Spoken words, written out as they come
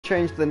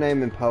change the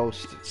name in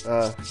post,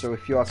 so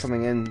if you are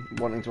coming in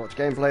wanting to watch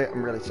gameplay,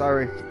 I'm really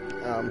sorry.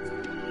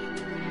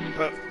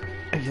 But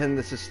again,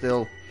 this is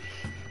still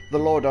the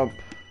lore dump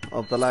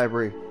of the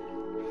library.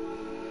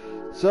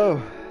 So,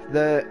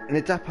 the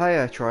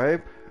Nidapaya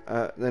tribe.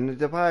 The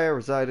Nidapaya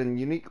reside in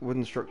unique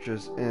wooden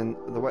structures in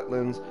the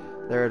wetlands.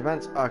 Their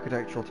advanced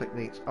architectural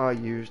techniques are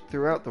used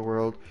throughout the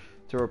world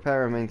to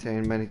repair and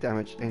maintain many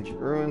damaged ancient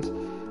ruins.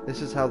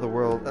 This is how the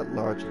world at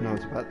large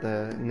knows about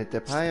the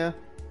Nidapaya.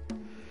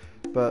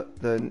 But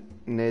the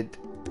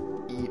Nidapaya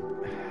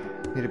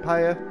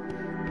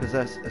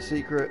possess a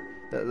secret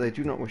that they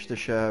do not wish to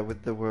share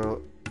with the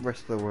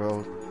rest of the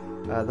world.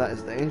 That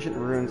is, the ancient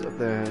ruins of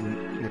the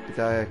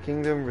Nidapaya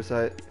kingdom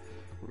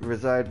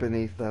reside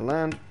beneath their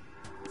land.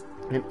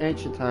 In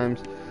ancient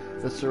times,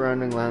 the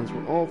surrounding lands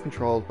were all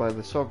controlled by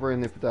the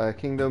sovereign Nidapaya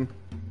kingdom,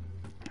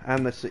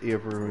 and the City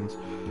of Ruins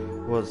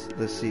was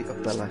the seat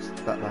of that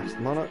last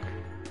monarch.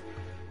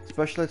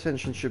 Special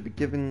attention should be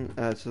given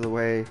to the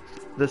way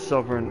the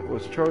sovereign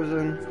was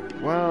chosen.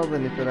 While the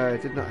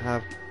Nidapaya did not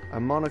have a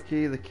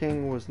monarchy, the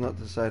king was not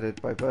decided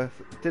by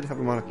birth. Did have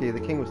a monarchy, the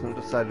king was not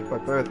decided by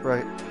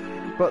birthright,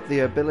 but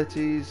the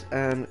abilities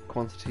and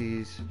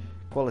qualities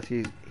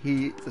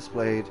he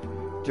displayed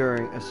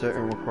during a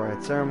certain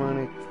required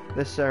ceremony.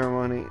 This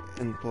ceremony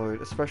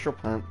employed a special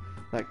plant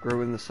that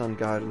grew in the Sun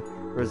Garden,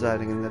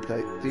 residing in the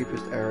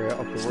deepest area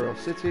of the royal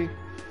city.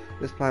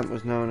 This plant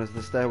was known as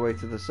the Stairway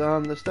to the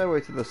Sun. The Stairway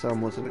to the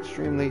Sun was an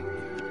extremely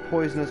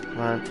poisonous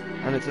plant,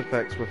 and its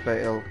effects were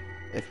fatal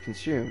if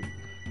consumed.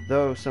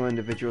 Though some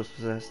individuals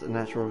possessed a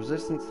natural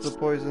resistance to the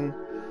poison,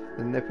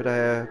 the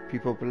Nidapaya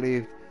people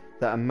believed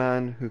that a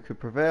man who could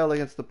prevail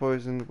against the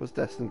poison was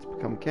destined to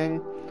become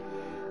king.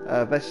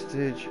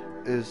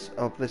 Vestiges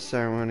of this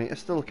ceremony are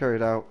still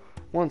carried out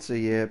once a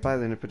year by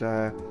the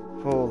Nidapaya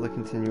for the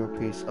continual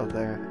peace of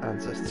their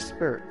ancestor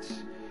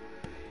spirits.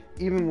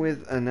 Even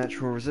with a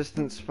natural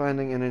resistance,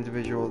 finding an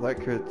individual that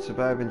could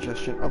survive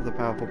ingestion of the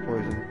powerful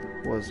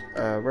poison was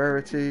a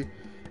rarity.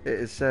 It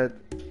is said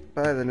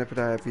by the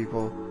Nidapaya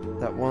people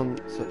that one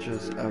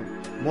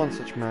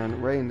such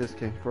man reigned as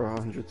king for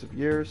hundreds of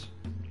years.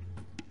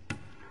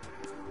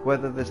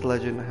 Whether this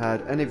legend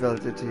had any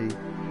validity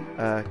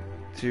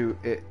to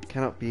it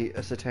cannot be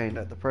ascertained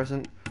at the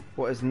present.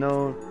 What is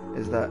known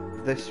is that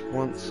this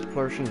once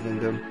flourishing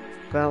kingdom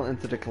fell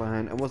into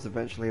decline and was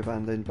eventually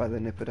abandoned by the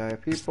Nidapaya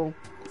people.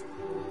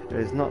 It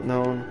is not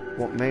known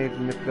what made the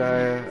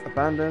Nidapaya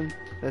abandon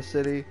their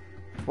city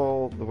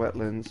for the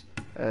wetlands,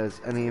 as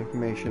any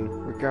information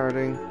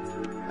regarding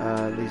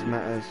these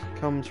matters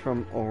comes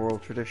from oral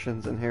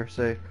traditions and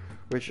hearsay,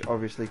 which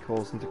obviously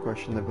calls into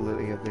question the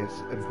validity of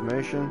this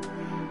information.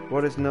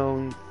 What is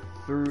known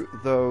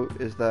though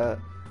is that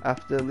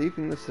after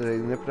leaving the city,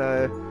 the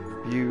Nidapaya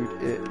viewed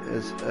it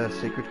as a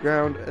sacred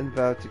ground and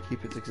vowed to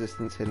keep its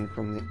existence hidden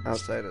from the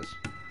outsiders.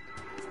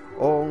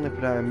 All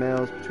Nidapaya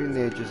males between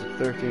the ages of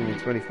 13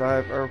 and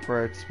 25 are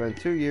required to spend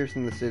 2 years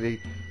in the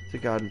city to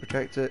guard and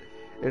protect it.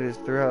 It is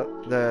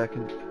throughout their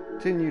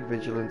continued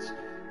vigilance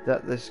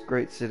that this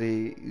great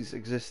city's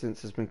existence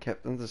has been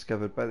kept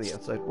undiscovered by the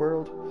outside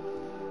world.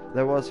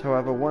 There was,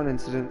 however, one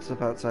incident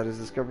of outsiders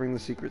discovering the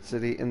secret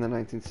city in the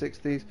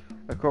 1960s.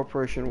 A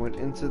corporation went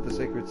into the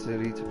sacred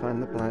city to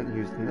find the plant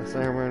used in their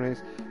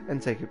ceremonies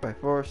and take it by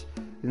force.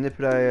 The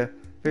Nidapaya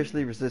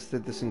fiercely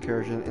resisted this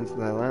incursion into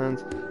their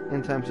lands.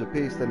 In times of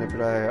peace, the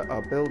Nidapaya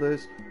are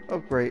builders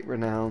of great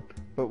renown,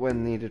 but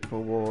when the need for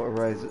war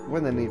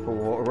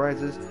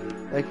arises,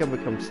 they can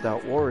become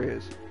stout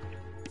warriors.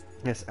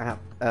 This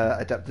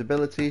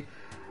adaptability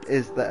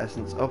is the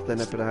essence of the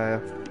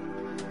Nidapaya.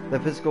 Their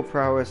physical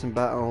prowess in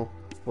battle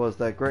was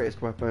their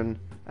greatest weapon,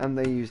 and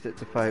they used it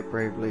to fight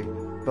bravely,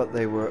 but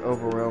they were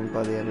overwhelmed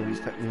by the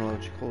enemy's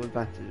technological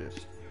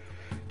advantages.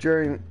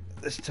 During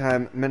this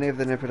time, many of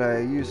the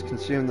Nidapaya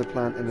consumed the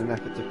plant in an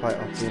effort to fight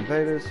off the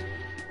invaders.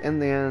 In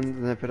the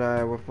end, the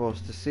Nidapaya were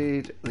forced to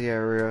cede the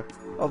area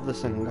of the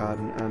Sun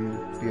Garden and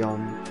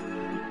beyond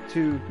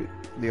to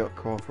the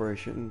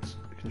corporation's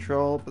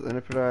control, but the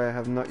Nidapaya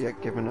have not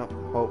yet given up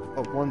hope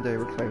of one day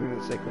reclaiming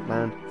the sacred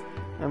land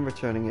and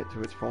returning it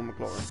to its former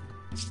glory.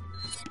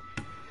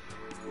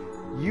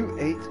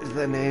 U8 is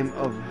the name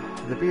of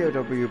the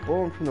BOW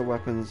born from the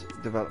weapons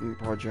development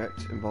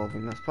project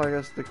involving Las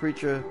Plagas. The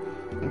creature,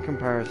 in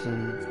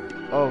comparison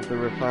of the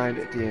refined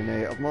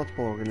DNA of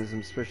multiple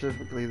organisms,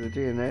 specifically the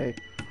DNA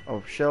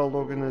of shelled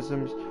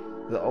organisms,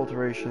 the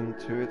alteration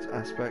to its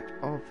aspect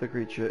of the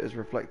creature is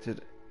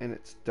reflected in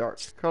its dark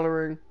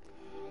coloring.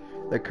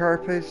 The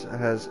carapace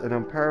has an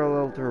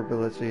unparalleled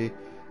durability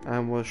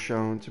and was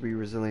shown to be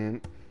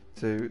resilient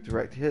to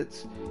direct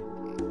hits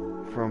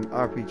from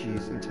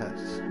RPGs and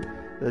tests.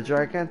 The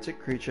gigantic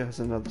creature has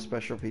another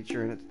special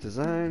feature in its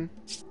design.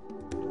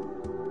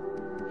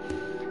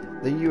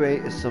 The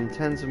U8 is some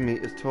tens of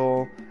meters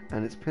tall,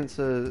 and its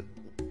pincer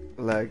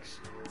legs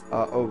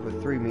are over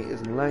 3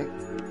 meters in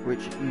length,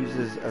 which it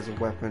uses as a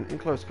weapon in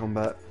close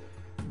combat.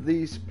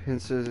 These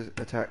pincer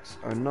attacks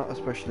are not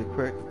especially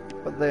quick,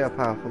 but they are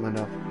powerful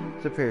enough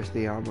to pierce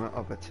the armor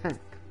of a tank.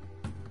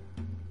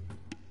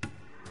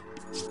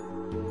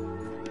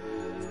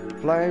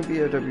 Flying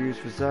BOWs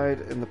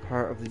reside in the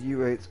part of the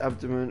U-8's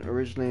abdomen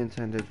originally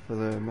intended for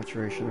the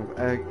maturation of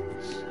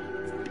eggs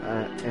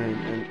in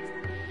an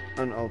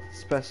unaltered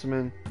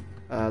specimen.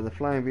 The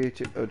flying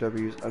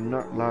BOWs are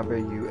not larvae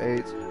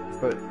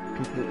U-8, but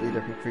completely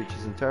different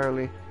creatures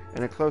entirely.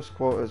 In a close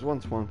quarters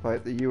 1-to-1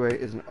 fight, the U-8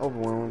 is an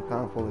overwhelming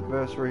powerful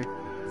adversary,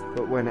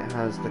 but when it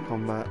has to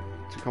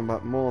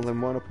combat more than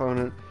one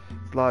opponent,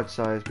 its large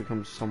size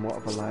becomes somewhat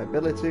of a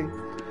liability.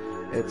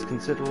 Its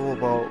considerable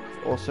bulk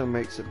also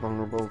makes it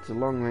vulnerable to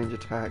long-range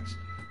attacks.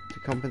 To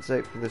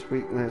compensate for this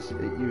weakness,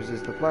 it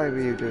uses the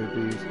flying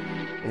BOWs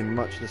in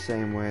much the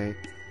same way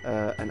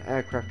an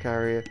aircraft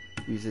carrier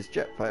uses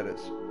jet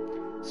fighters.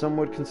 Some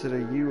would consider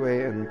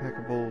U-8 an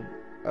impeccable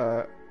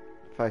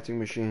fighting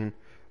machine,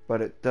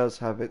 but it does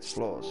have its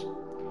flaws.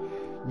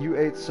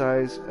 U-8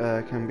 size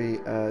can be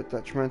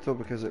detrimental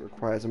because it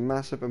requires a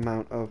massive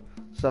amount of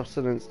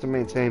sustenance to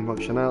maintain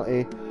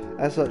functionality.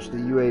 As such, the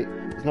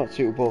U-8 is not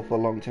suitable for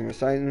long-term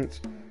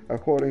assignments.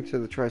 According to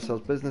the Tricell's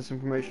business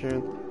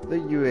information, the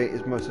U-8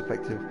 is most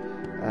effective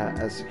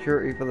as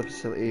security for the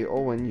facility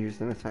or when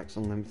used in attacks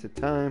on limited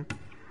time.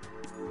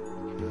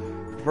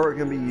 Before it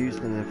can be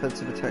used in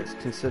offensive attacks,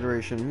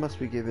 consideration must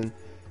be given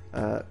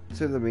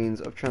to the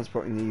means of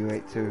transporting the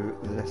U-8 to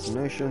the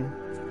destination.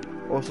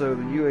 Also,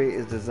 the U-8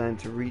 is designed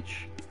to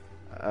reach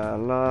a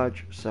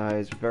large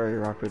size very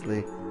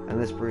rapidly, and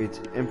this breeds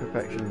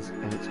imperfections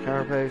in its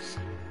carapace.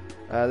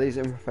 These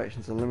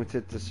imperfections are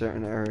limited to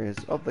certain areas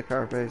of the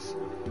carapace,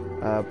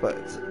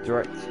 but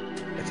direct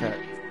attack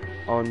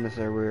on this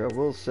area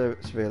will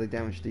severely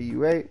damage the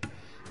U-8.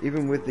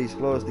 Even with these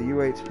flaws, the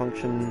U-8's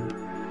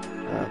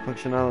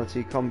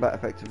functionality, combat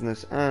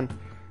effectiveness, and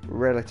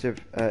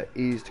relative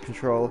ease to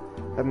control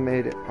have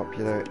made it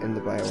popular in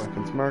the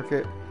bioweapons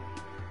market.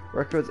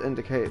 Records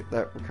indicate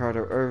that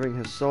Ricardo Irving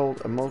has sold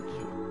a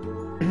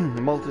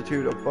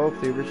multitude of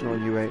both the original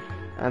U-8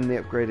 and the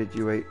upgraded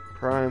U-8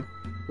 Prime,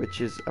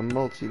 which is a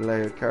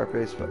multi-layered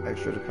carapace for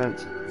extra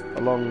defense,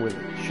 along with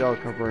shell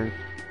covering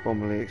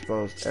formerly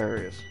exposed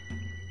areas.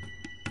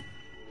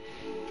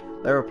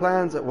 There were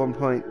plans at one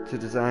point to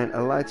design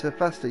a lighter,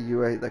 faster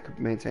U-8 that could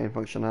maintain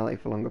functionality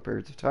for longer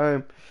periods of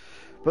time,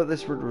 but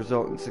this would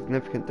result in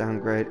significant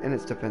downgrade in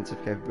its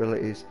defensive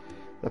capabilities.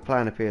 The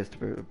plan appears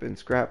to have been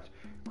scrapped.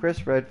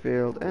 Chris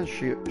Redfield and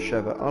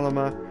Sheva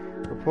Olama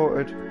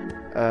reported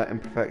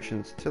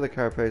imperfections to the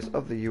carapace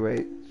of the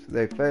U-8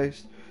 they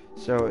faced,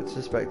 so it's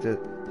suspected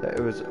that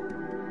it was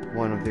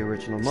one of the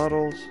original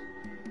models.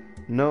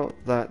 Note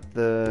that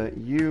the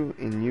U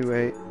in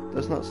U-8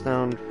 does not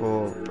stand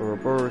for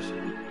Ouroboros,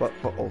 but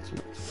for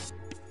Ultimate.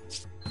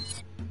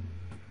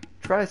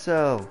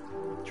 Tricell.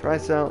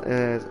 Tricell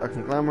is a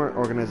conglomerate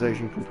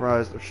organization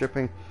comprised of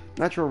shipping,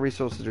 natural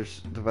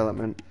resources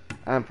development,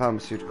 and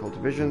pharmaceutical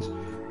divisions.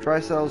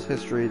 Tricell's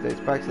history dates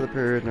back to the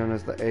period known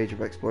as the Age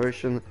of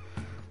Exploration.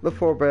 The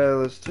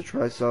forebears to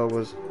Tricell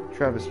was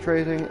Travis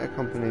Trading, a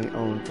company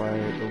owned by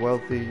the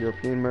wealthy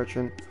European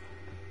merchant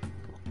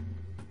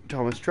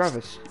Thomas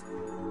Travis.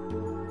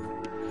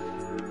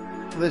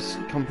 This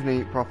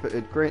company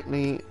profited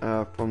greatly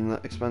from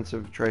the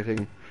expensive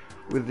trading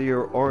with the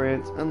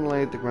Orient and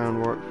laid the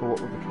groundwork for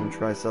what would become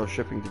Tricell's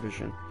shipping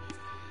division.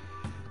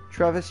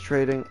 Travis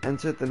Trading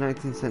entered the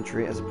 19th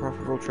century as a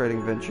profitable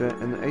trading venture.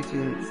 In the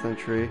 18th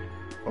century,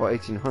 or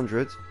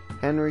 1800s,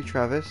 Henry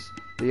Travis,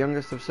 the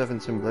youngest of 7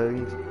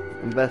 siblings,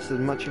 invested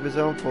much of his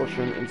own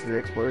fortune into the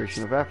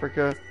exploration of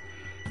Africa.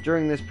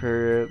 During this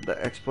period, the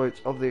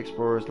exploits of the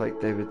explorers like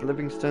David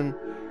Livingstone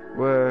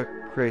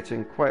were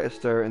creating quite a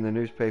stir in the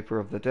newspaper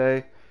of the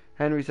day.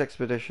 Henry's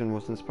expedition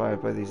was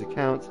inspired by these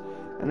accounts,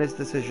 and his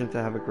decision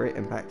to have a great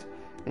impact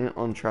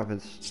on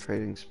Travis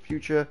Trading's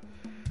future.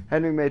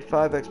 Henry made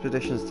 5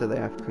 expeditions to the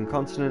African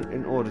continent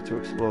in order to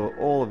explore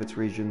all of its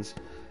regions.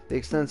 The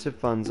extensive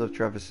funds of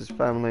Travis's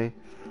family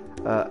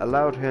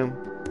allowed him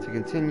to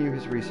continue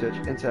his research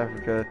into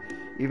Africa,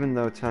 even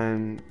through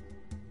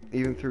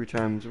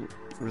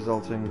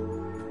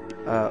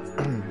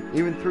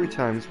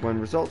times when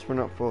results were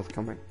not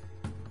forthcoming.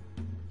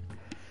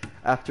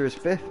 After his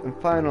 5th and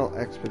final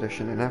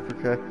expedition in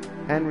Africa,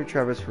 Henry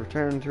Travis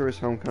returned to his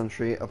home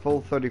country a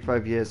full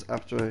 35 years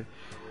after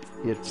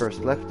he had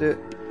first left it.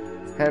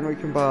 Henry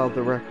compiled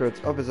the records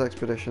of his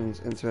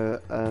expeditions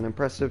into an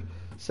impressive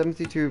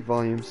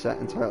 72-volume set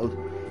entitled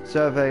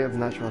Survey of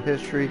Natural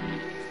History.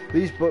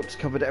 These books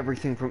covered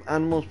everything from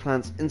animals,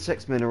 plants,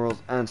 insects,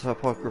 minerals, and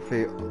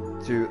topography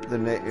to the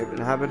native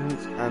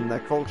inhabitants and their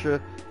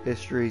culture,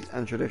 histories,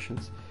 and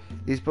traditions.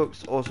 These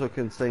books also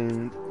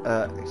contained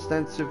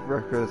extensive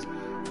records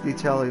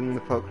detailing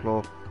the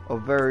folklore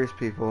of various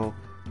people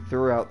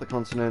throughout the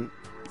continent.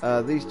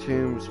 These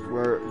tomes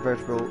were a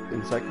veritable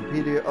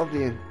encyclopedia of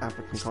the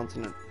African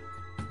continent.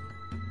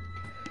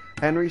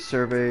 Henry's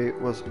survey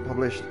was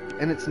published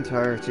in its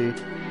entirety,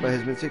 but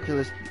his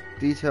meticulous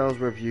details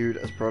were viewed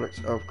as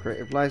products of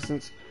creative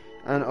license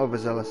and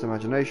overzealous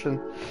imagination.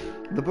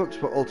 The books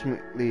were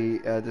ultimately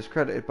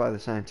discredited by the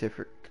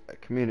scientific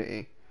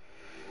community.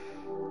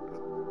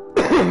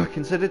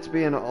 Considered to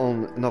be an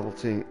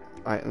novelty,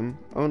 item,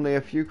 only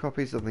a few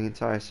copies of the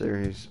entire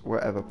series were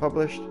ever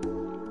published.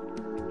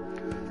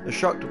 The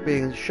shock of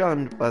being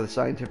shunned by the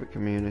scientific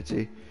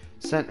community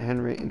sent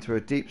Henry into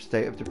a deep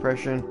state of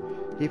depression.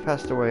 He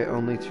passed away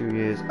only 2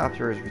 years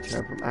after his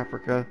return from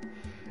Africa.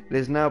 It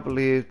is now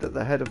believed that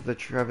the head of the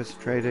Travis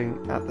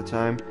Trading at the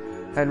time,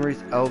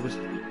 Henry's eldest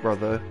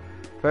brother,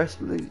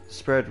 firstly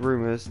spread the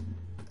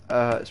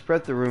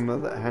rumor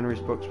that Henry's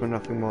books were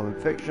nothing more than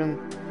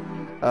fiction.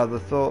 The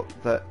thought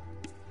that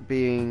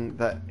being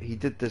that he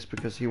did this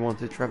because he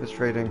wanted Travis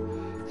Trading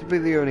to be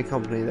the only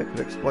company that could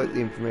exploit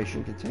the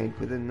information contained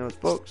within those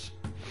books.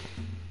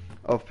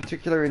 Of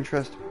particular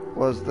interest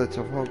was the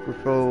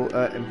topographical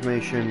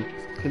information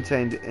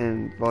contained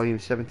in volume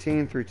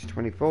 17 through to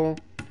 24.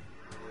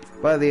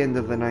 By the end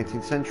of the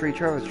 19th century,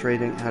 Travis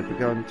Trading had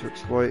begun to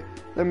exploit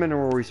the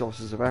mineral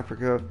resources of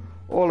Africa.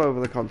 All over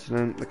the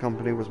continent, the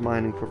company was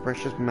mining for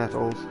precious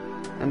metals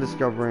and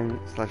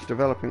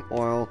discovering/developing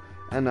oil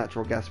and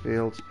natural gas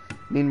fields.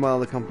 Meanwhile,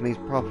 the company's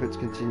profits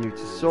continued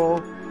to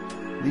soar.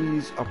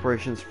 These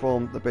operations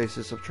formed the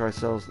basis of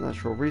Tricell's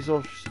Natural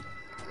Resources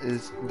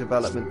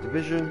Development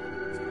Division.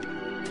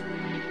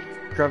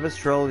 Travis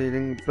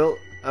Trading built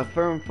a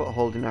firm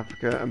foothold in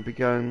Africa and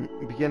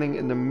beginning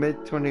in the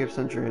mid-20th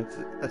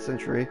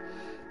century,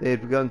 they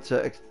had begun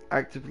to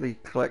actively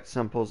collect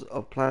samples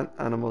of plant,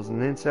 animals,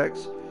 and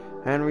insects.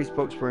 Henry's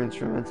books were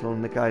instrumental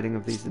in the guiding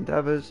of these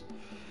endeavors.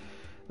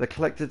 The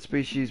collected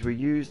species were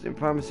used in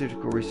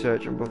pharmaceutical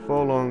research, and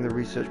before long the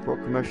research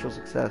brought commercial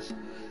success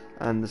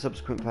and the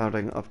subsequent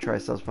founding of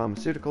Tricell's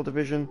pharmaceutical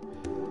division.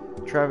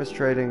 Travis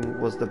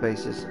Trading was the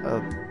basis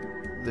of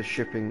the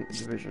shipping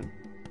division.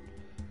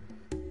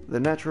 The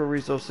Natural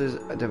Resources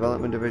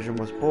Development Division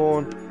was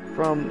born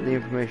from the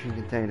information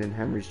contained in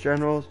Henry's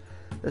journals.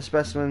 The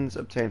specimens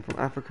obtained from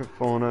African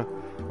fauna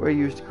were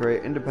used to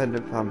create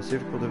independent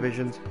pharmaceutical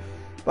divisions.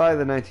 By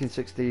the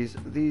 1960s,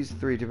 these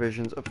three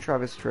divisions of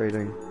Travis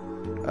Trading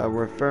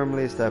were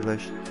firmly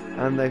established,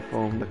 and they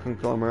formed a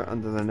conglomerate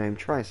under the name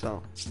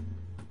Tricell.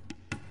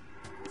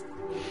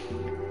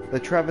 The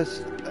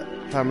Travis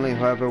family,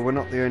 however, were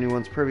not the only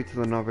ones privy to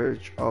the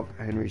knowledge of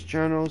Henry's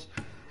journals.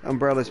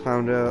 Umbrella's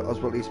founder,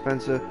 Oswald E.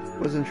 Spencer,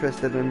 was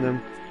interested in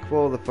them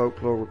for the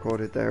folklore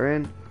recorded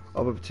therein.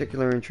 Of a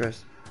particular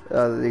interest,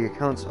 the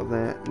accounts of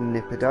their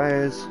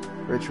Nipidayas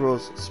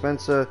rituals.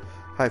 Spencer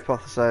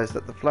hypothesized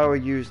that the flower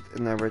used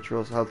in their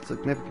rituals held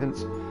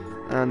significance,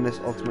 and this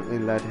ultimately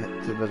led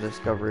to the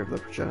discovery of the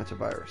progenitor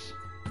virus.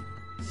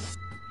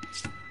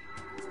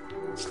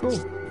 Cool.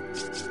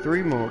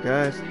 3 more,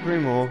 guys. 3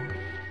 more.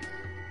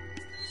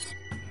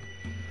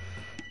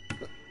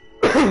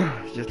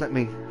 Just let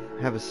me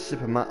have a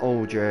sip of my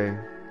OJ.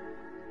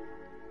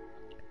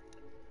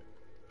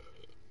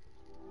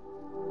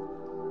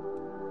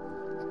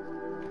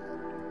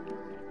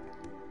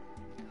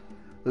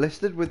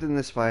 Listed within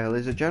this file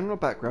is a general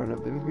background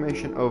of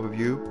information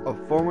overview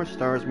of former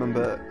STARS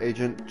member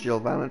agent Jill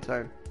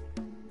Valentine.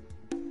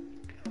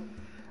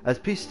 As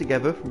pieced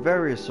together from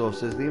various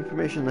sources, the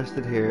information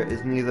listed here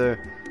is neither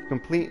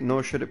complete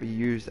nor should it be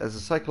used as a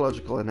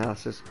psychological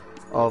analysis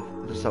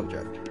of the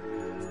subject.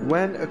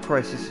 When a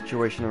crisis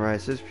situation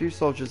arises, few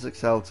soldiers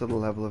excel to the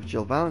level of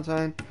Jill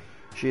Valentine.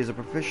 She is a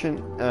proficient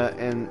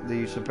in the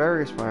use of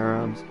various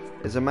firearms,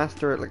 is a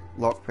master at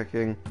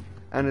lockpicking,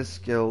 and is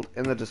skilled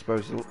in the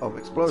disposal of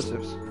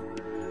explosives.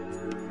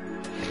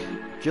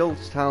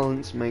 Jill's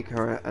talents make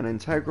her an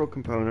integral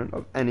component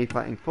of any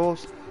fighting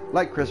force.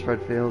 Like Chris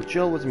Redfield,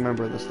 Jill was a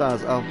member of the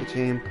STARS Alpha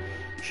team.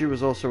 She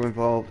was also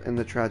involved in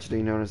the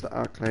tragedy known as the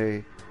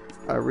Arklay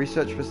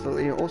Research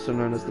Facility, also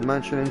known as the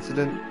Mansion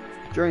Incident.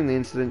 During the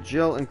incident,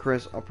 Jill and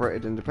Chris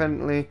operated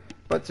independently,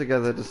 but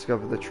together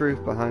discovered the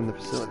truth behind the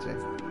facility.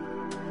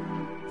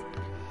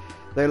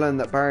 They learned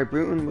that Barry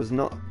Bruton was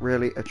not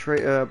really a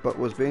traitor, but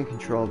was being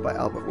controlled by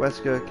Albert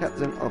Wesker,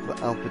 captain of the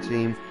Alpha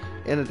team.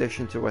 In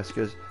addition to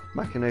Wesker's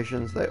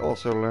machinations, they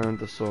also learned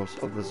the source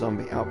of the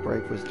zombie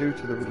outbreak was due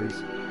to the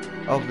release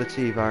of the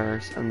T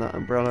virus, and that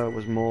Umbrella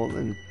was more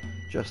than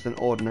just an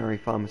ordinary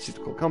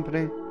pharmaceutical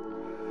company.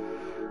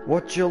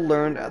 What Jill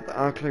learned at the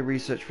Arklay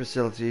Research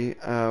Facility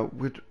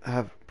would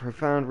have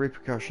profound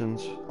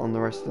repercussions on the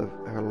rest of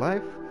her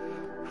life.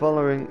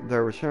 Following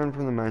their return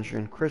from the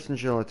mansion, Chris and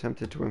Jill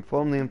attempted to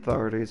inform the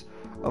authorities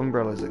of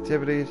Umbrella's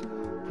activities.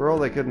 For all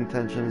their good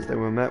intentions, they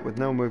were met with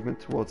no movement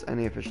towards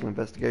any official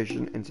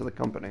investigation into the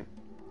company.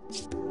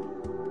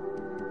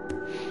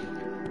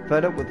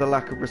 Fed up with the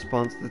lack of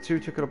response, the two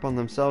took it upon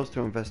themselves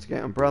to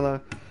investigate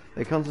Umbrella.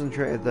 They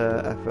concentrated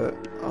their effort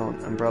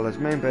on Umbrella's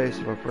main base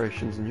of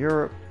operations in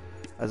Europe.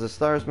 As a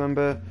STARS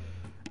member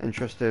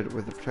entrusted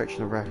with the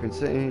protection of Raccoon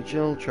City,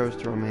 Jill chose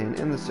to remain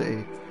in the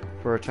city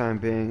for a time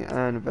being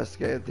and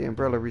investigated the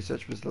Umbrella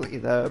Research Facility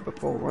there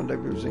before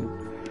rendezvousing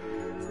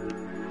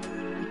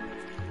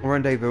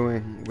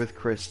with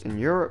Chris in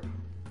Europe.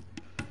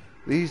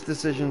 These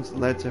decisions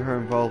led to her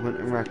involvement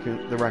in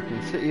the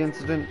Raccoon City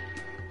incident.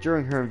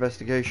 During her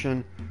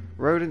investigation,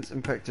 rodents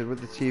infected with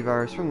the T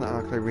virus from the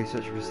Arklay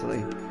Research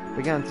Facility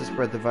began to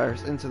spread the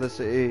virus into the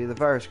city. The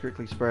virus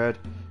quickly spread,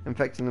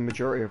 infecting the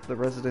majority of the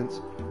residents.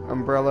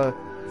 Umbrella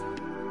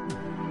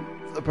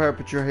the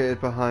perpetrator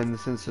behind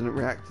this incident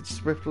reacted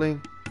swiftly.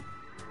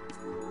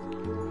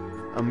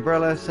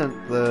 Umbrella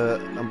sent the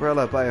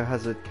Umbrella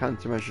Biohazard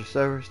Countermeasure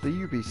Service, the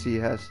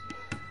UBCS,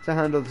 to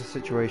handle the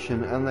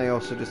situation, and they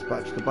also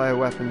dispatched the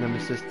bioweapon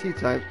Nemesis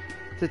T-Type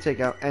to take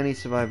out any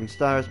surviving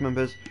STARS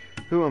members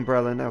who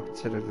Umbrella now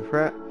considered a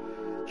threat.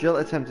 Jill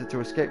attempted to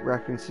escape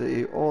Raccoon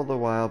City, all the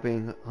while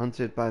being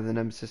hunted by the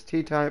Nemesis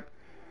T-Type.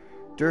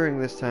 During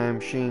this time,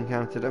 she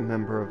encountered a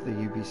member of the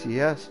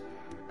UBCS,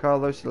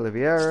 Carlos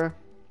Oliveira.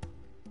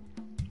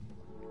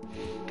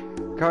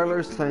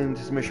 Carlos claimed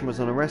his mission was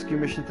on a rescue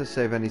mission to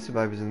save any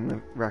survivors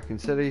in Raccoon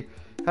City.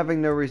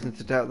 Having no reason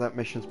to doubt that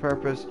mission's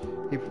purpose,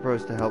 he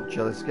proposed to help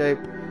Jill escape.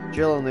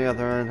 Jill, on the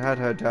other hand, had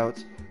her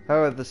doubts.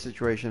 However, the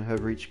situation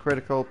had reached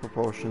critical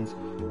proportions,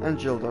 and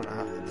Jill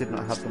did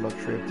not have the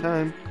luxury of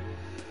time.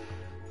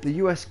 The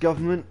US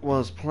government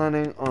was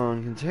planning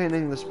on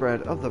containing the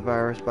spread of the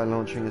virus by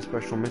launching a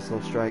special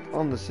missile strike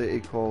on the city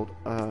called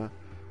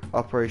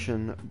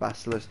Operation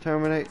Basilisk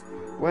Terminate.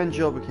 When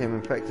Jill became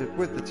infected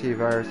with the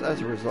T-virus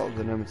as a result of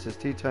the Nemesis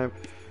T-Type,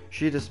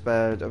 she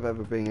despaired of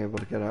ever being able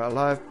to get out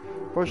alive.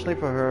 Fortunately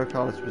for her,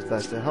 Carlos was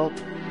there to help.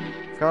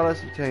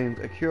 Carlos obtained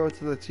a cure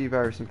to the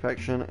T-virus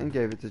infection and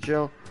gave it to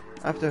Jill.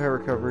 After her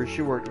recovery,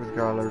 she worked with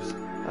Carlos,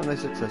 and they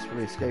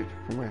successfully escaped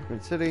from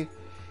Raccoon City.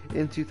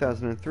 In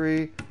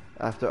 2003,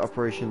 after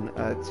Operation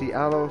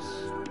T-Alos,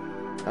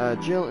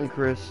 Jill and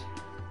Chris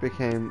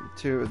became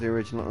two of the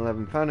original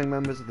 11 founding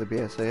members of the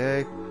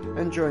BSAA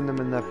and joined them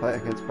in their fight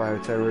against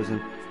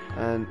bioterrorism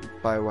and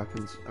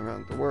bioweapons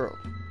around the world.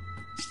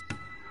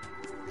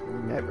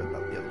 Never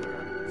loved the other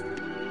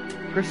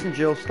way. Chris and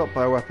Jill stopped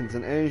bioweapons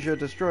in Asia,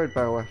 destroyed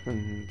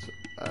bioweapon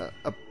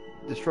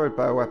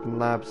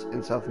labs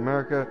in South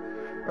America,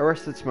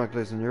 arrested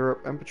smugglers in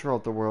Europe, and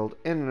patrolled the world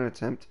in an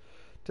attempt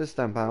to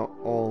stamp out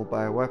all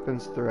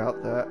bioweapons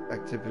throughout their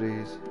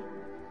activities.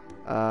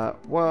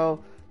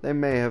 While they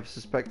may have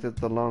suspected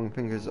the long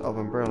fingers of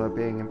Umbrella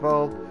being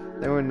involved,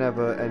 there were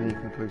never any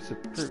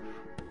conclusive proof.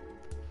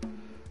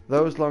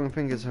 Those long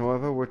fingers,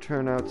 however, would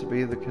turn out to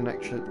be the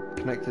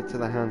connected to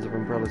the hands of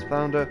Umbrella's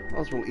founder,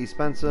 Oswald E.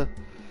 Spencer.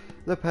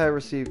 The pair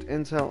received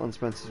intel on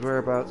Spencer's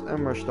whereabouts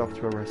and rushed off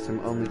to arrest him,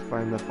 only to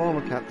find their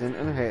former captain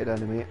and hated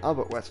enemy,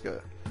 Albert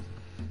Wesker.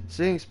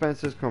 Seeing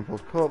Spencer's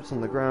crumpled corpse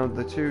on the ground,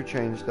 the two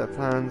changed their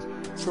plans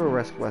to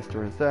arrest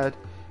Wesker instead.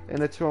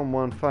 In a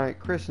 2-on-1 fight,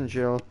 Chris and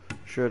Jill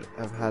should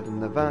have had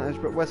an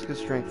advantage, but Wesker's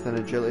strength and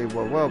agility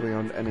were well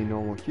beyond any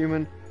normal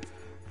human.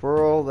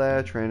 For all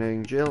their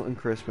training, Jill and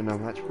Chris were no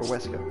match for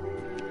Wesker.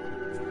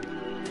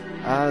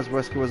 As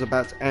Wesker was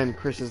about to end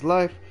Chris's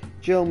life,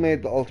 Jill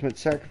made the ultimate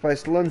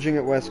sacrifice. Lunging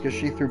at Wesker,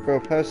 she threw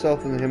both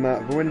herself and him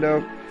out of a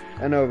window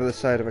and over the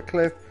side of a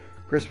cliff.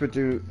 Chris could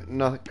do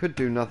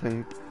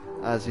nothing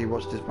as he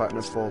watched his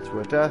partner fall to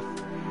her death.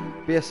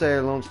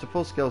 BSAA launched a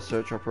full-scale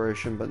search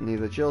operation, but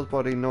neither Jill's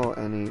body nor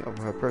any of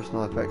her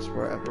personal effects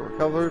were ever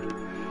recovered.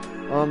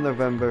 On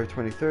November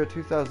 23,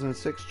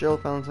 2006, Jill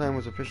Valentine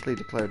was officially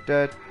declared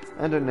dead,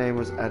 and her name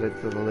was added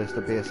to the list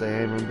of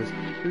BSAA members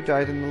who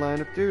died in the line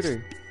of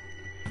duty.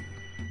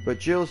 But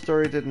Jill's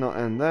story did not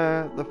end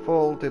there. The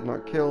fall did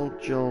not kill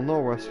Jill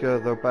nor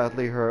Wesker, though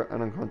badly hurt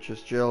and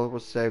unconscious Jill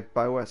was saved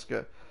by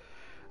Wesker.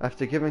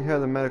 After giving her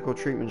the medical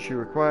treatment she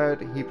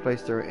required, he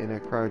placed her in a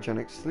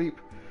cryogenic sleep.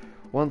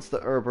 Once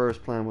the Ouroboros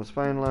plan was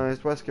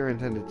finalized, Wesker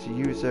intended to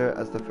use her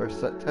as the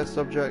first test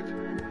subject.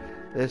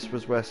 This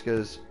was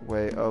Wesker's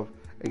way of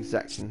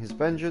exacting his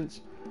vengeance.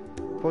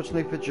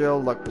 Fortunately for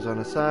Jill, luck was on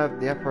her side.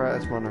 The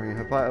apparatus monitoring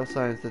her vital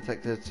signs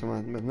detected some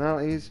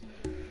abnormalities.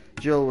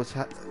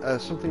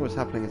 Something was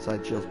happening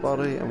inside Jill's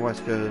body, and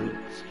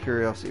Wesker's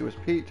curiosity was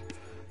piqued.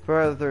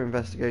 Further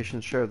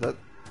investigations showed that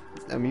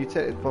a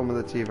mutated form of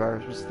the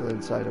T-virus was still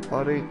inside her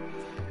body.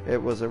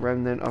 It was a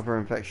remnant of her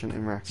infection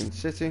in Raccoon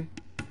City.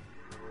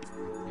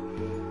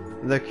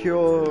 The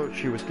cure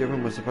she was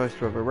given was supposed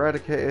to have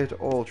eradicated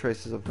all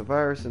traces of the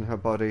virus in her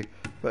body,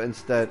 but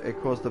instead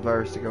it caused the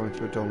virus to go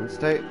into a dormant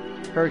state.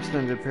 Her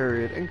extended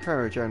period in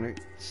cryogenic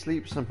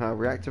sleep somehow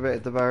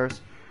reactivated the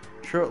virus.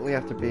 Shortly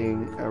after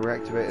being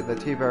reactivated, the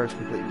T-virus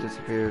completely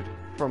disappeared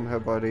from her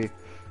body,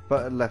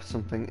 but it left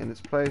something in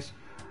its place.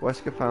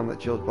 Wesker found that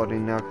Jill's body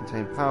now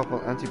contained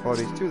powerful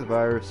antibodies to the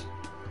virus.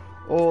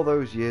 All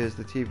those years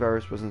the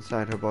T-virus was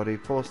inside her body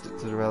forced it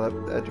to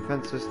develop a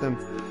defense system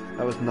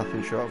that was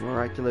nothing short of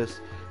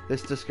miraculous.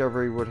 This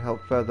discovery would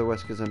help further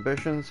Wesker's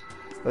ambitions.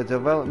 The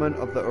development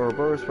of the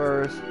Ouroboros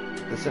virus,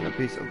 the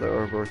centerpiece of the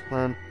Ouroboros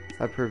plan,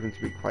 had proven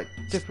to be quite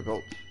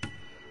difficult.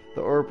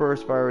 The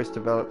Ouroboros virus,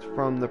 developed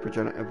from the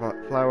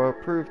progenitor flower,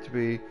 proved to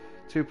be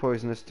too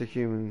poisonous to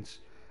humans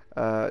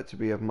to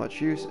be of much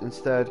use.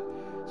 Instead,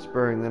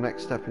 spurring the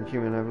next step in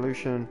human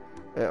evolution,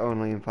 it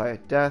only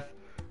invited death.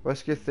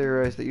 Wesker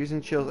theorized that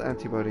using Jill's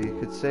antibody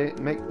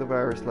could make the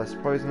virus less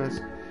poisonous.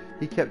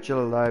 He kept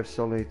Jill alive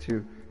solely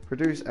to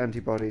produce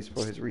antibodies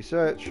for his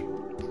research.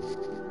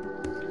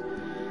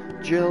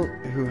 Jill,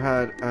 who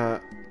had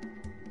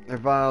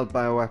reviled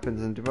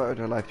bioweapons and devoted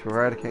her life to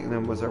eradicating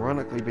them, was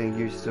ironically being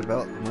used to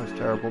develop the most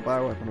terrible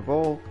bioweapon of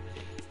all.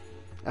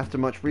 After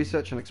much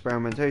research and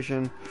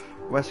experimentation,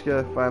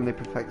 Wesker finally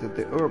perfected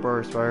the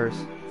Ouroboros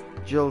virus.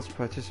 Jill's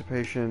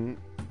participation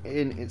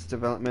in its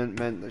development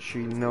meant that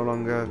she was no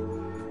longer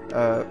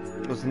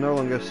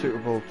a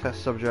suitable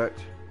test subject.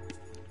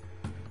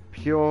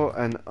 Pure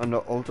and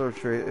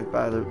unadulterated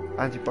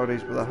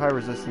antibodies with a high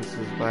resistance to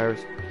this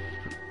virus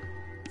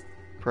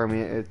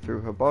permeated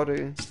through her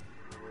body.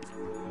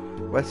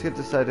 Wesker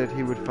decided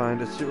he would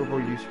find a suitable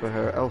use for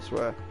her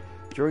elsewhere.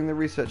 During the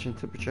research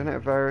into the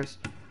genetic virus,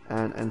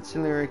 an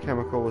ancillary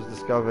chemical was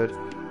discovered.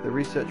 The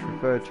research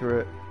referred to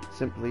it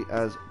simply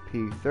as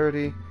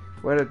P30.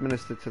 When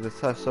administered to the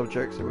test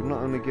subjects, it would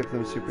not only give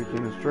them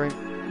superhuman strength,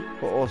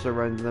 but also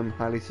render them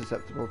highly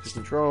susceptible to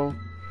control.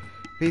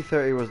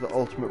 P30 was the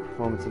ultimate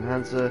performance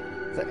enhancer.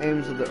 The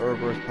aims of the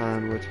Ouroboros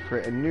plan were to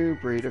create a new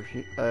breed of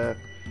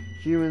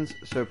humans,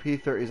 so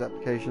P30's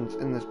applications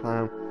in this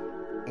plan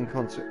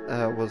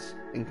was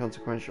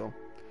inconsequential.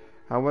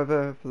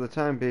 However, for the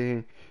time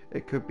being,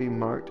 it could be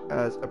marked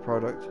as a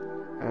product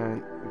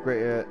and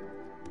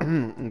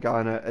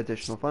garner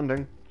additional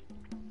funding.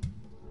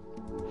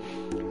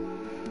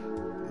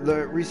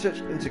 The research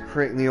into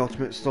creating the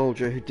ultimate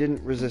soldier who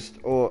didn't resist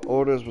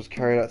orders was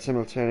carried out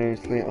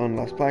simultaneously on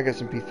Las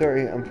Plagas and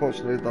P30.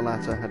 Unfortunately, the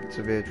latter had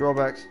severe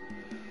drawbacks.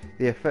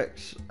 The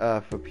effects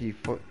for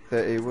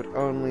P30 would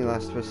only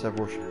last for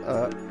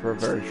a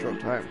very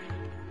short time.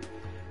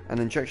 An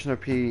injection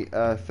of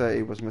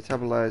P30 was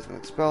metabolized and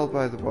expelled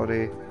by the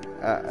body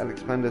at an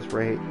expanded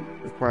rate,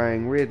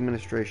 requiring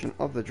re-administration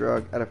of the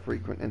drug at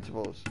frequent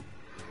intervals.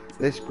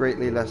 This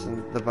greatly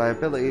lessened the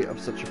viability of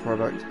such a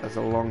product as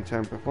a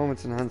long-term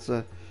performance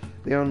enhancer.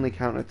 The only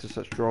counter to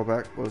such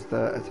drawback was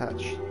to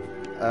attach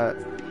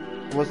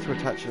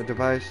a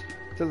device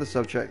to the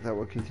subject that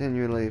would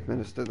continually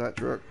administer that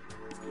drug.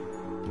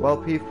 While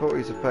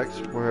P40's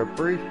effects were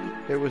brief,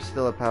 it was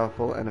still a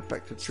powerful and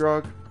effective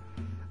drug.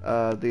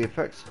 The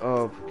effects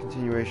of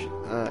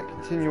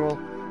continual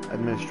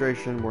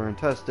administration were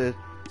untested,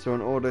 so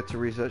in order to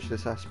research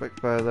this aspect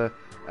further,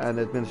 an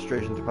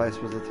administration device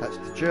was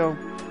attached to Jill.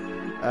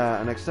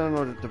 An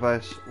external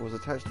device was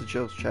attached to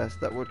Jill's chest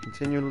that would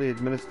continually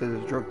administer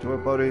the drug to her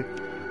body.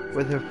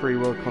 With her free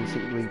will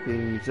constantly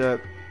being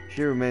usurped,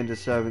 she remained a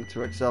servant to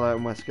Excella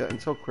and Wesker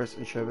until Chris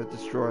and Shiva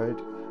destroyed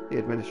the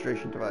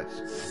administration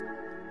device.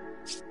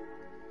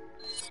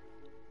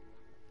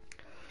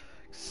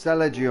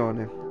 Excella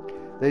Gione.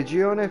 The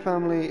Gione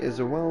family is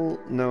a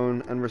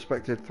well-known and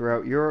respected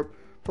throughout Europe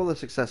for the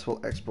successful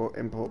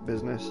export-import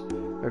business.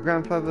 Her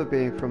grandfather,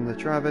 being from the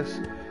Travis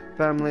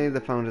family, the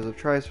founders of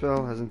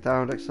Triceville, has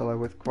endowed Excella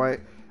with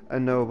quite a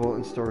noble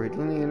and storied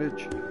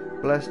lineage.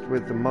 Blessed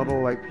with the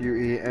model-like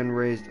beauty and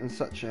raised in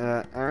such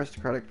an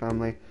aristocratic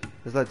family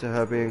has led to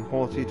her being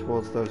haughty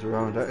towards those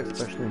around her,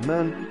 especially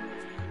men.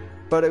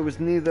 But it was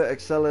neither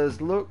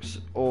Excella's looks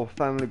or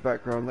family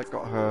background that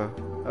got her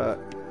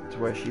to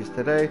where she is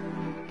today.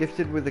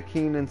 Gifted with a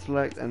keen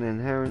intellect and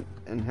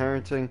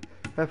inheriting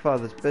her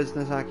father's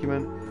business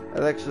acumen,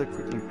 Alexa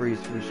quickly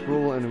breezed through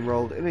school and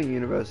enrolled in a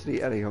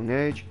university at a young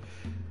age.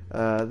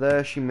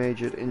 There she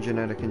majored in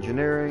genetic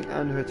engineering,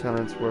 and her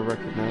talents were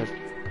recognized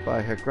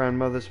by her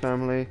grandmother's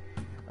family.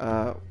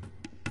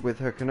 With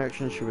her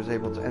connections, she was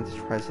able to enter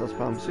Tricell's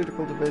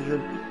pharmaceutical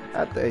division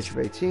at the age of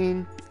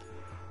 18.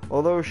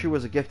 Although she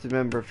was a gifted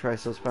member of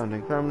Tricell's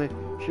founding family,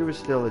 she was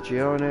still a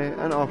Gione,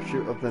 an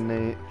offshoot of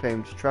the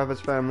famed Travis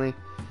family.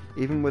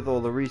 Even with all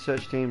the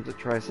research teams at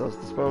Tricell's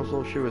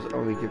disposal, she was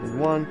only given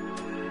one.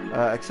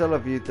 Excella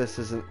viewed this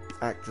as an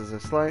act as a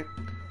slight.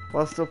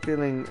 While still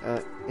feeling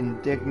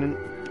indignant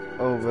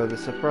over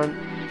this affront,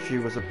 she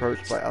was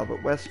approached by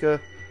Albert Wesker.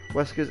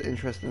 Wesker's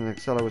interest in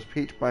Excella was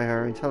piqued by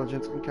her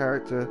intelligence and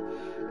character.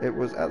 It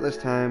was at this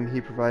time he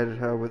provided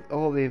her with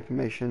all the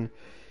information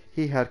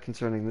he had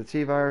concerning the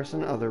T-virus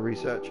and other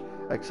research.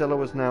 Excella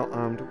was now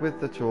armed with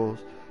the tools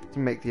to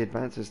make the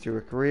advances to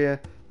her career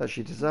that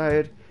she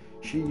desired.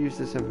 She used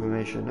this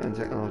information and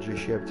technology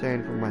she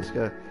obtained from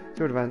Wesker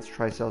to advance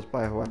Tricell's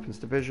bioweapons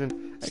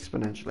division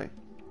exponentially.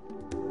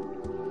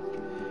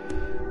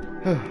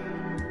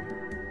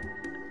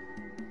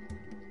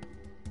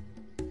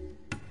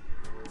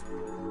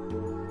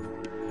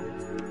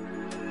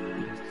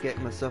 Just get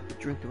myself a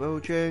drink of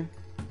OJ.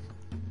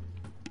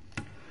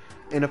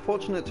 In a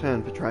fortunate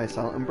turn for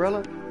Tricell,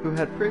 Umbrella, who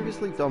had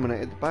previously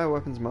dominated the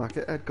bioweapons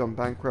market, had gone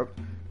bankrupt,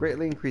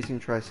 greatly increasing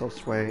Tricell's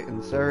sway in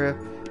this area.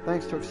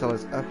 Thanks to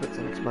Excella's efforts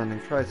in expanding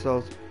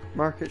Tricell's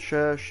market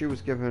share, she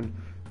was given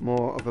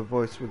more of a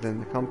voice within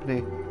the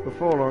company.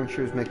 Before long,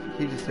 she was making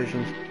key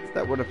decisions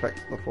that would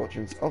affect the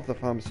fortunes of the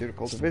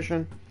pharmaceutical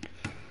division.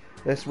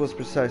 This was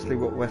precisely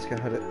what Wesker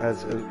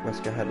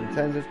had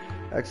intended.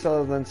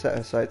 Excella then set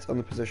her sights on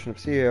the position of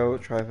CEO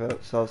at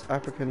Tricell's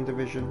African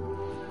division.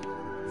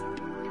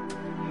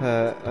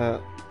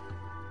 Her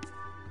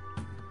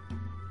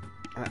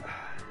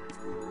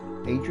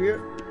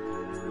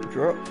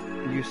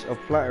use of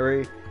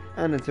flattery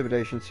and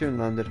intimidation soon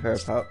landed her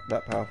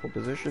that powerful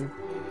position.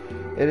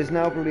 It is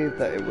now believed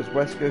that it was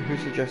Wesker who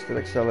suggested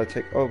Excella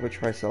take over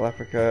Tricell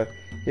Africa.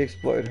 He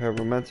exploited her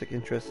romantic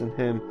interest in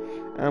him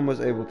and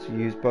was able to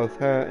use both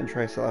her and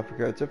Tricell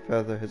Africa to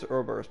further his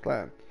Ouroboros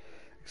plan.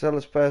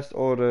 Excella's first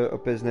order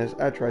of business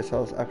as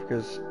Tricells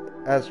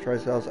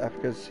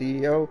Africa's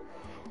CEO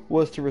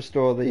was to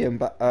restore the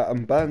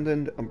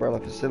abandoned Umbrella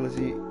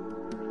facility.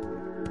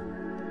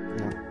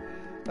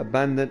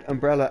 Abandoned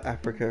Umbrella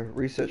Africa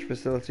research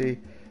facility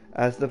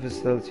as the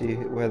facility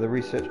where the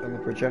research on the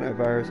progenitor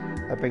virus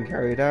had been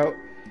carried out.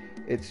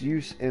 Its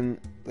use in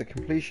the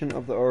completion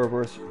of the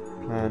Ouroboros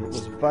plan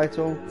was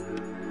vital.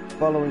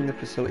 Following the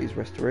facility's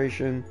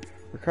restoration,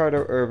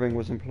 Ricardo Irving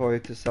was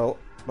employed to sell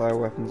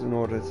bioweapons in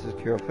order to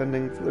secure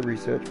funding for the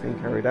research being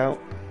carried out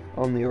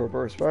on the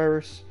Ouroboros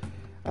virus.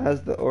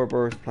 As the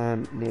Ouroboros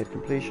plan neared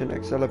completion,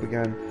 Excella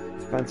began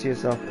to fancy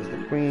herself as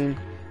the queen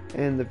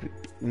in the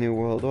New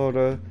World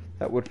Order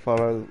that would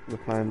follow the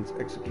plan's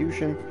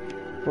execution.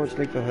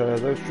 Fortunately for her,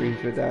 those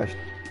dreams were dashed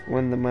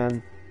when the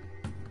man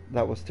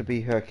that was to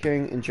be her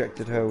king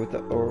injected her with the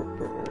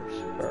Ouroboros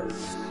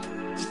virus.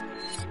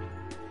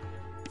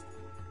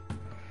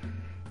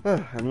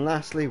 And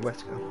lastly,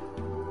 Wesker.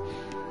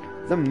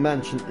 The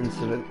Mansion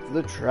Incident,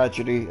 the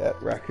tragedy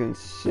at Raccoon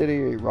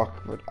City,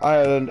 Rockford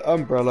Island,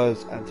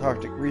 Umbrella's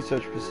Antarctic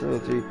Research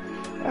Facility,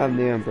 and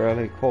the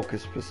Umbrella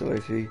Caucasus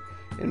Facility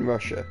in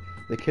Russia.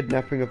 The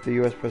kidnapping of the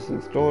US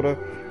President's daughter.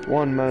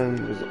 One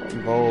man was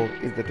involved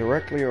either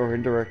directly or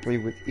indirectly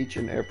with each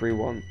and every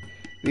one.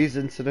 These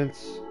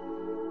incidents,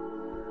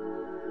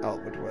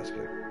 Albert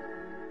Wesker.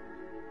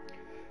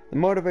 The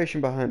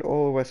motivation behind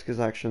all of Wesker's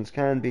actions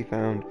can be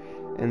found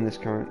in this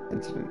current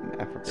incident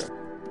in Africa.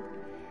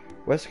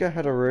 Wesker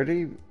had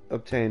already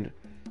obtained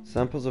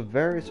samples of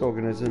various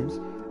organisms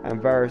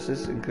and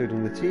viruses,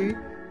 including the T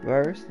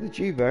virus, the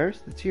G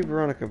virus, the T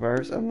Veronica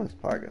virus, and Las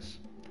Plagas.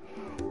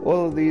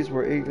 All of these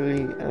were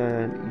eagerly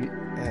and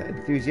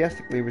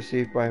enthusiastically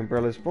received by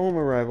Umbrella's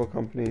former rival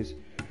companies,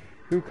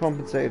 who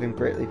compensated him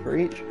greatly for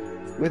each.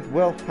 With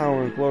wealth,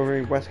 power, and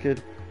glory, Wesker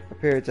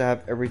appeared to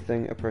have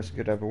everything a person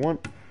could ever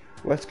want.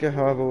 Wesker,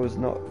 however, was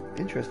not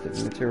interested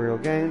in material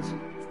gains.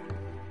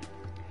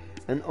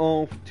 An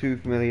all too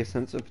familiar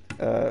sense of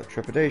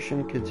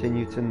trepidation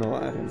continued to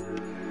gnaw at him.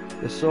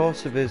 The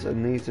source of his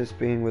uneasiness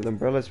being with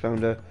Umbrella's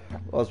founder,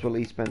 Oswald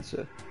E.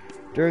 Spencer.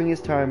 During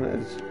his time at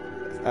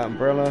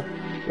Umbrella,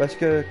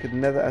 Wesker could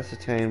never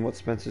ascertain what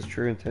Spencer's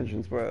true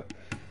intentions were.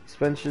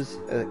 Spencer's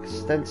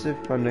extensive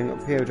funding of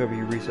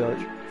POW research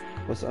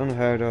was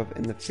unheard of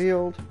in the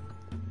field.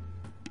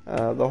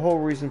 The whole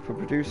reason for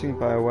producing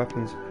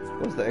bioweapons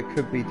was that it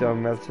could be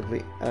done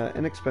relatively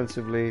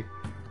inexpensively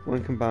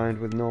when combined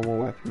with normal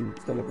weapon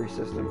delivery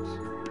systems.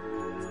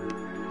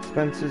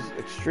 Spencer's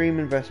extreme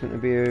investment in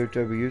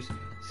BOWs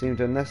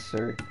seemed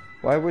unnecessary.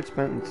 Why would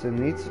Spencer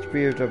need such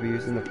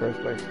BOWs in the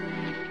first place?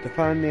 To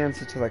find the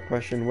answer to that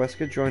question,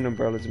 Wesker joined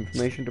Umbrella's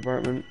information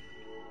department.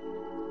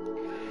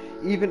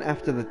 Even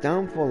after the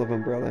downfall of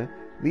Umbrella,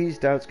 these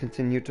doubts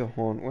continued to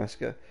haunt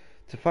Wesker.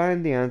 To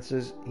find the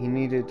answers he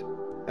needed,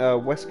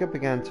 Wesker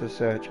began to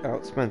search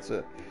out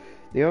Spencer.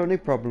 The only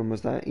problem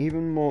was that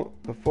even more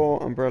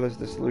before Umbrella's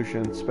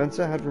dissolution,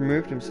 Spencer had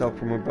removed himself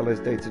from Umbrella's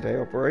day-to-day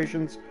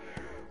operations.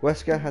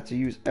 Wesker had to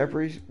use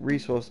every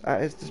resource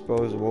at his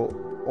disposal,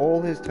 all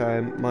his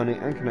time, money,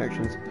 and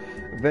connections.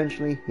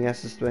 Eventually, he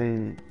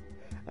ascertained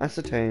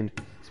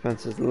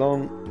Spencer's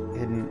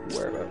long-hidden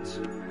whereabouts.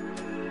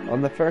 On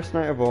the first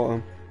night of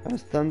autumn,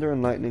 as thunder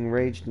and lightning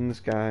raged in the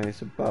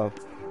skies above,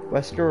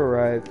 Wesker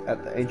arrived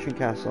at the ancient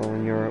castle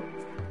in Europe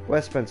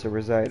where Spencer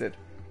resided.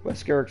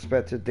 Wesker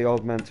expected the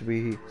old man to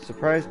be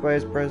surprised by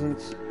his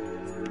presence,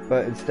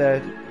 but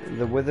instead,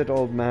 the withered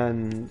old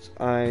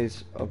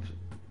eyes of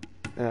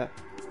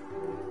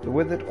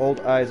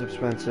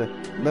Spencer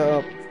lit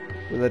up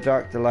with a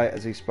dark delight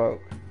as he spoke.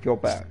 "You're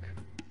back."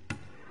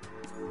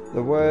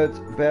 The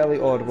words barely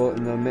audible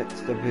in the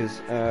midst of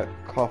his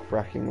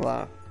cough-racking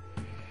laugh.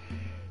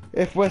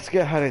 If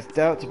Wesker had his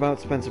doubts about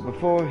Spencer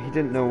before, he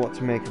didn't know what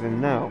to make of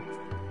him now.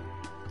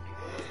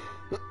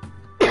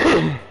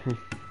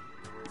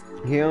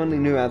 He only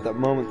knew at that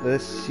moment that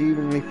this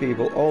seemingly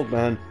feeble old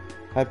man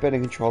had been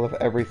in control of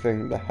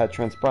everything that had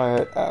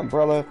transpired at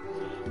Umbrella.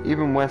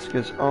 Even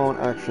Wesker's own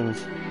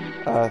actions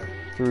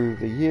through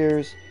the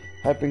years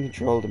had been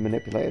controlled and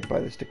manipulated by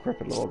this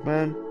decrepit old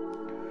man.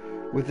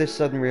 With this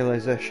sudden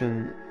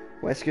realization,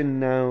 Wesker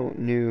now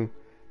knew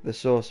the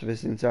source of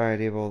his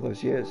anxiety of all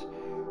those years.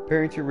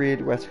 Appearing to read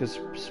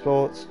Wesker's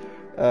thoughts,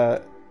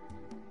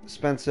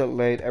 Spencer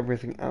laid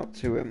everything out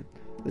to him.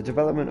 The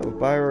development of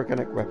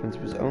bioorganic weapons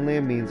was only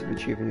a means of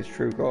achieving his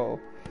true goal,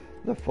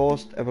 the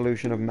forced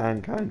evolution of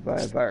mankind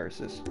via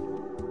viruses.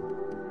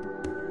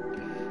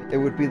 It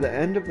would be the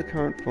end of the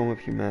current form of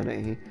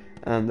humanity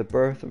and the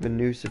birth of a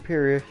new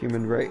superior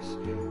human race.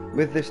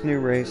 With this new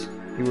race,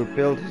 he would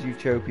build his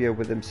utopia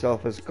with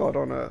himself as God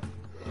on Earth.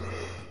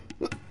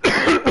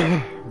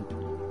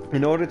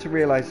 In order to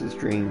realize his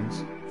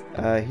dreams,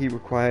 he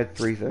required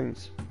three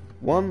things.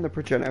 1. The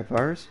progenitor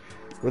virus.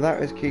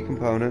 Without his key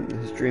component,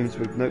 his dreams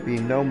would be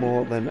no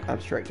more than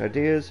abstract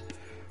ideas.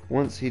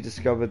 Once he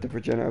discovered the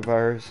progenitor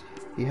virus,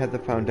 he had the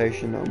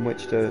foundation on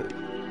which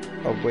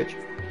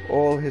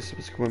all his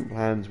subsequent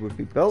plans would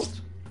be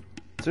built.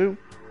 2.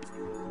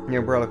 The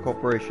Umbrella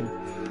Corporation.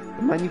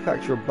 The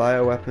manufacture of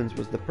bioweapons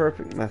was the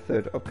perfect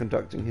method of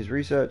conducting his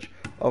research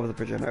of the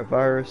progenitor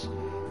virus.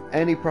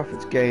 Any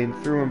profits gained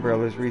through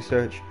Umbrella's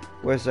research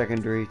were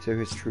secondary to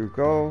his true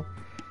goal.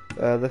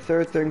 The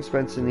third thing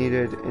Spencer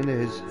needed in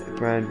his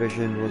grand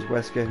vision was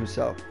Wesker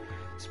himself.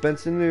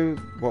 Spencer knew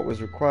what was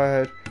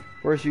required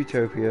for his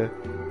utopia.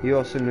 He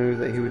also knew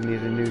that he would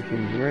need a new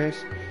human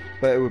race,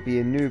 but it would be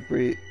a new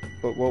breed.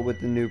 But what would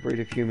the new breed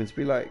of humans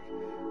be like?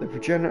 The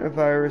progenitor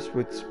virus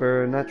would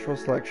spur natural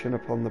selection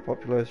upon the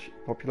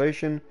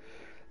population.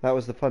 That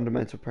was the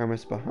fundamental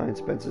premise behind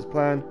Spencer's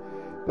plan.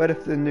 But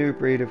if the new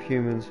breed of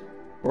humans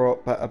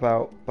brought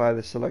about by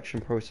the selection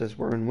process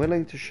were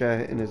unwilling to share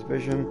in his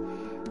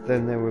vision,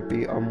 then there would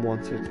be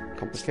unwanted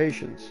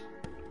complications.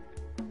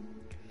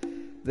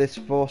 This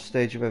fourth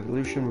stage of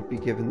evolution would be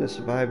given the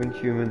surviving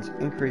humans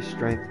increased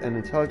strength and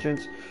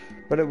intelligence,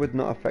 but it would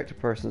not affect a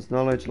person's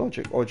knowledge,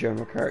 logic, or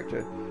general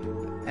character.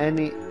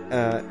 Any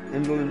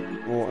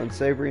indolent or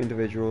unsavory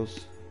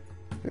individuals,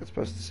 I think it's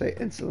supposed to say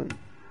insolent,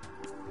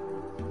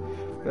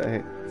 but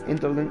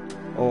indolent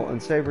or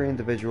unsavory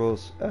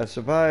individuals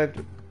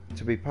survived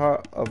to be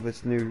part of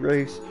this new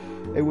race.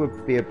 It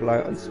would be a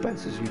blight on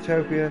Spencer's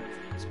utopia.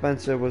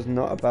 Spencer was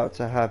not about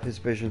to have his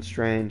vision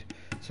strained,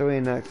 so he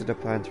enacted a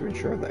plan to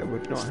ensure that it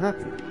would not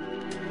happen.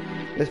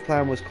 This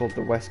plan was called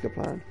the Wesker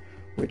Plan,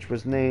 which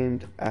was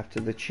named after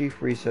the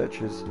chief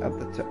researcher at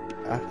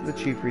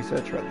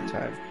the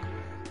time.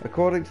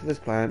 According to this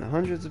plan,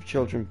 hundreds of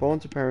children born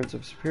to parents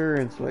of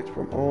superior intellect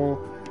from all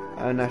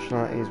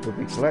nationalities would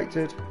be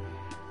collected.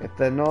 If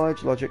their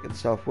knowledge, logic, and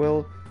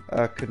self-will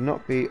could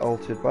not be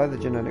altered by the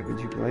genetic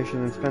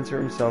manipulation, then Spencer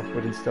himself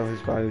would instill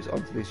his values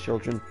onto these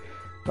children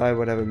by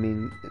whatever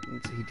means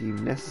he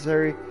deemed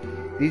necessary.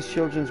 These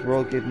children were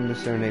all given the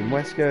surname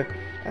Wesker,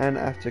 and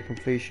after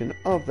completion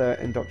of their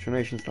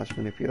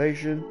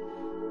indoctrination/manipulation,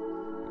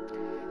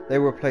 they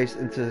were placed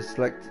into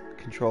select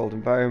controlled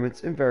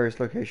environments in various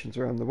locations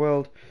around the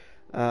world,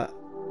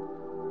 ever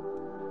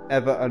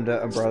under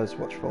Umbrella's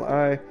watchful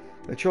eye.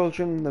 The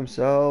children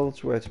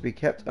themselves were to be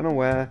kept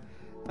unaware.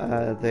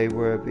 They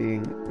were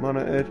being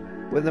monitored.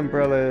 With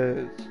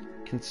Umbrella's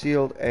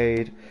concealed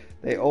aid,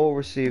 they all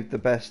received the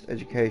best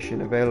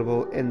education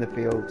available in the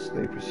fields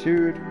they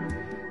pursued.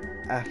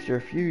 After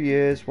a few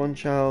years, one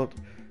child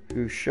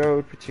who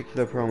showed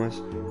particular promise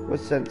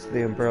was sent to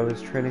the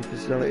Umbrella's training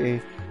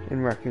facility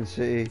in Raccoon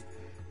City.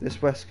 This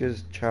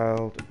Wesker's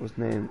child was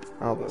named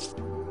Albert.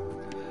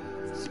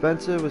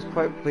 Spencer was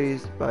quite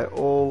pleased by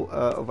all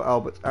of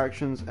Albert's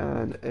actions,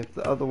 and if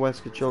the other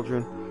Wesker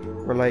children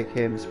were like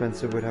him,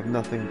 Spencer would have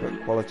nothing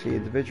but quality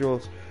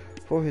individuals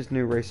for his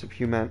new race of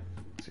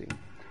humanity.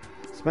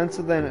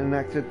 Spencer then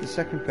enacted the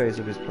second phase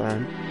of his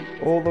plan.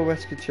 All the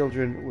Wesker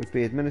children would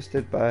be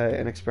administered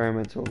an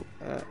experimental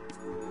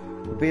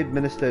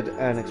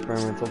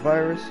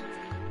virus.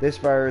 This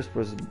virus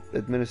was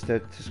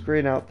administered to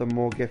screen out the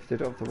more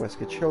gifted of the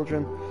Wesker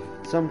children.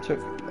 Some took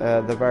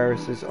the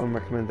viruses on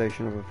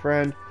recommendation of a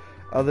friend.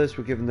 Others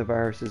were given the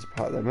viruses as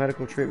part of their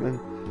medical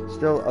treatment.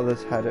 Still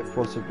others had it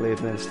forcibly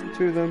administered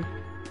to them.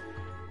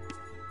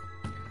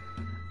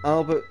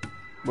 Albert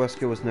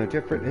Wesker was no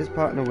different. His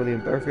partner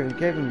William Birkin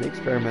gave him the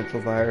experimental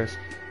virus,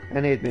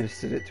 and he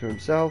administered it to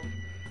himself.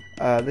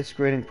 This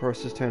screening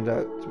process turned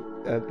out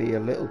to be a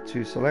little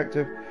too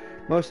selective.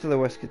 Most of the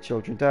Wesker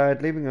children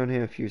died, leaving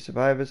only a few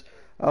survivors.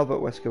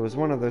 Albert Wesker was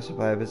one of those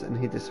survivors, and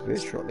he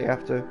disappeared shortly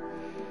after.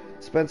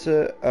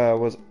 Spencer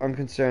was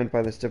unconcerned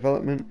by this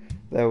development.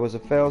 There was a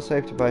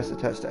fail-safe device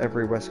attached to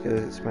every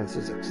Wesker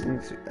Spencer's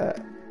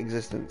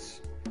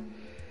existence.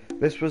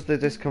 This was the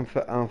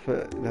discomfort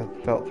Albert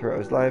felt throughout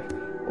his life.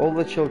 All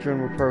the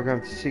children were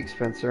programmed to seek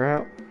Spencer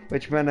out,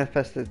 which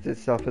manifested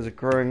itself as a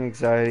growing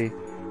anxiety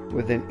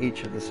within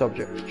each of the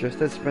subjects.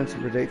 Just as Spencer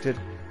predicted,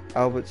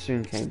 Albert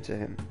soon came to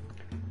him.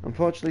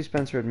 Unfortunately,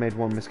 Spencer had made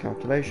one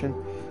miscalculation.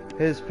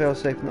 His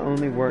failsafe not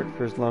only worked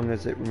for as long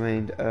as it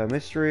remained a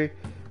mystery.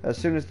 As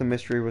soon as the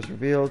mystery was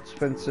revealed,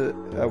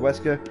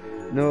 Wesker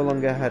no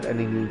longer had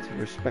any need to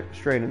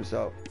restrain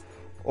himself.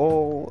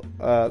 All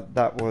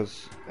that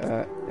was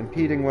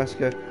impeding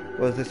Wesker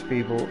was this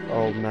feeble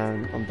old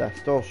man on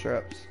death's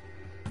doorsteps.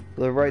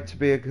 The right to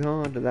be a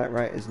god, that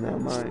right is now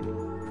mine.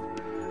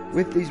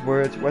 With these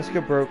words,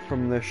 Wesker broke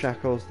from the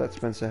shackles that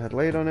Spencer had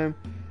laid on him,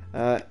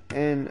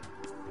 and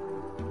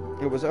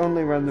it was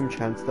only random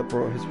chance that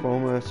brought his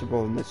former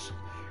subordinates,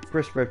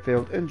 Chris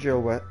Redfield and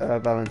Jill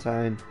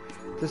Valentine,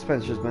 to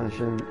Spencer's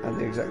mansion at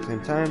the exact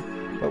same time,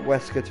 but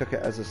Wesker took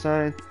it as a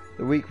sign.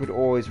 The weak would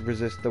always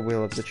resist the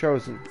will of the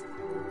chosen.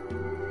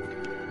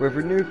 With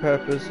renewed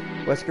purpose,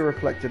 Wesker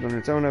reflected on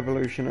its own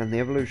evolution and the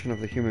evolution of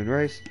the human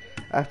race.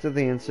 After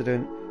the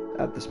incident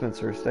at the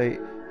Spencer estate,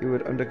 he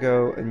would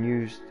undergo and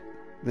use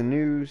the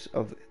news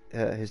of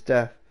his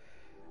death.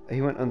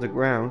 He went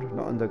underground,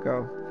 not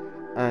undergo,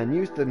 and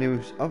used the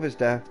news of his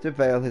death to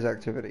veil his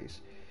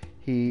activities.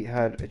 He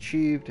had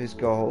achieved his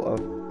goal of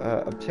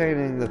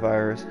obtaining the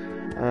virus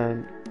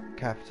and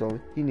capital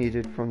he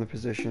needed from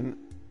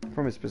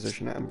his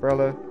position at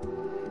Umbrella.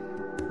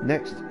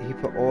 Next, he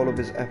put all of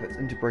his efforts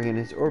into bringing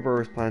his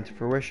Ouroboros plan to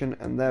fruition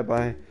and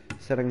thereby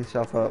setting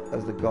himself up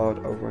as the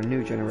god over a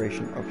new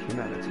generation of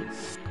humanity.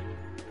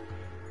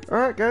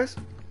 Alright guys,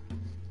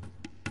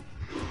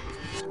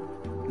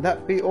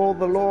 that be all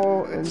the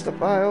lore in the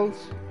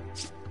files.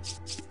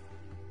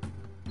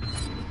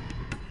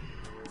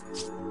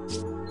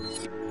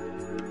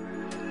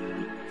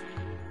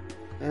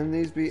 And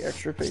these be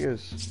extra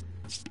figures.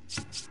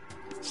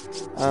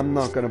 I'm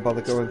not going to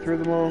bother going through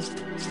them all.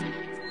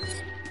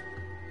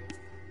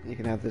 You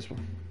can have this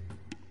one.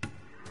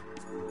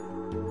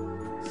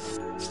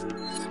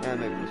 And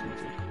maybe this one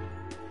too.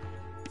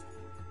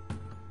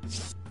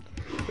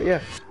 But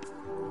yeah,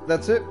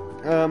 that's it.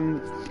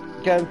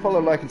 Again, follow,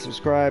 like, and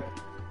subscribe.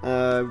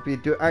 Be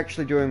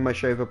actually doing my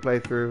Shaver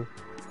playthrough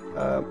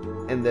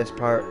in this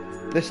part.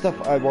 This stuff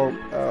I won't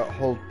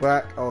hold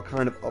back. I'll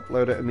kind of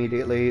upload it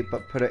immediately,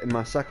 but put it in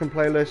my second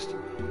playlist.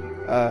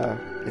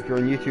 If you're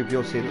on YouTube,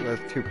 you'll see that there's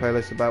two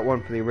playlists about,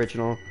 one for the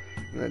original,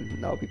 and then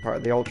that'll be part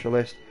of the Ultra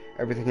list.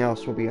 Everything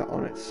else will be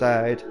on its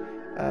side,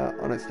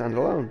 on its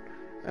standalone.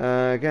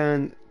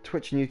 Again,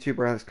 Twitch and YouTube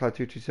are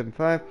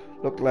AlexCloud2275.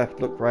 Look left,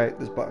 look right,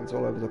 there's buttons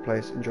all over the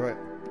place. Enjoy it.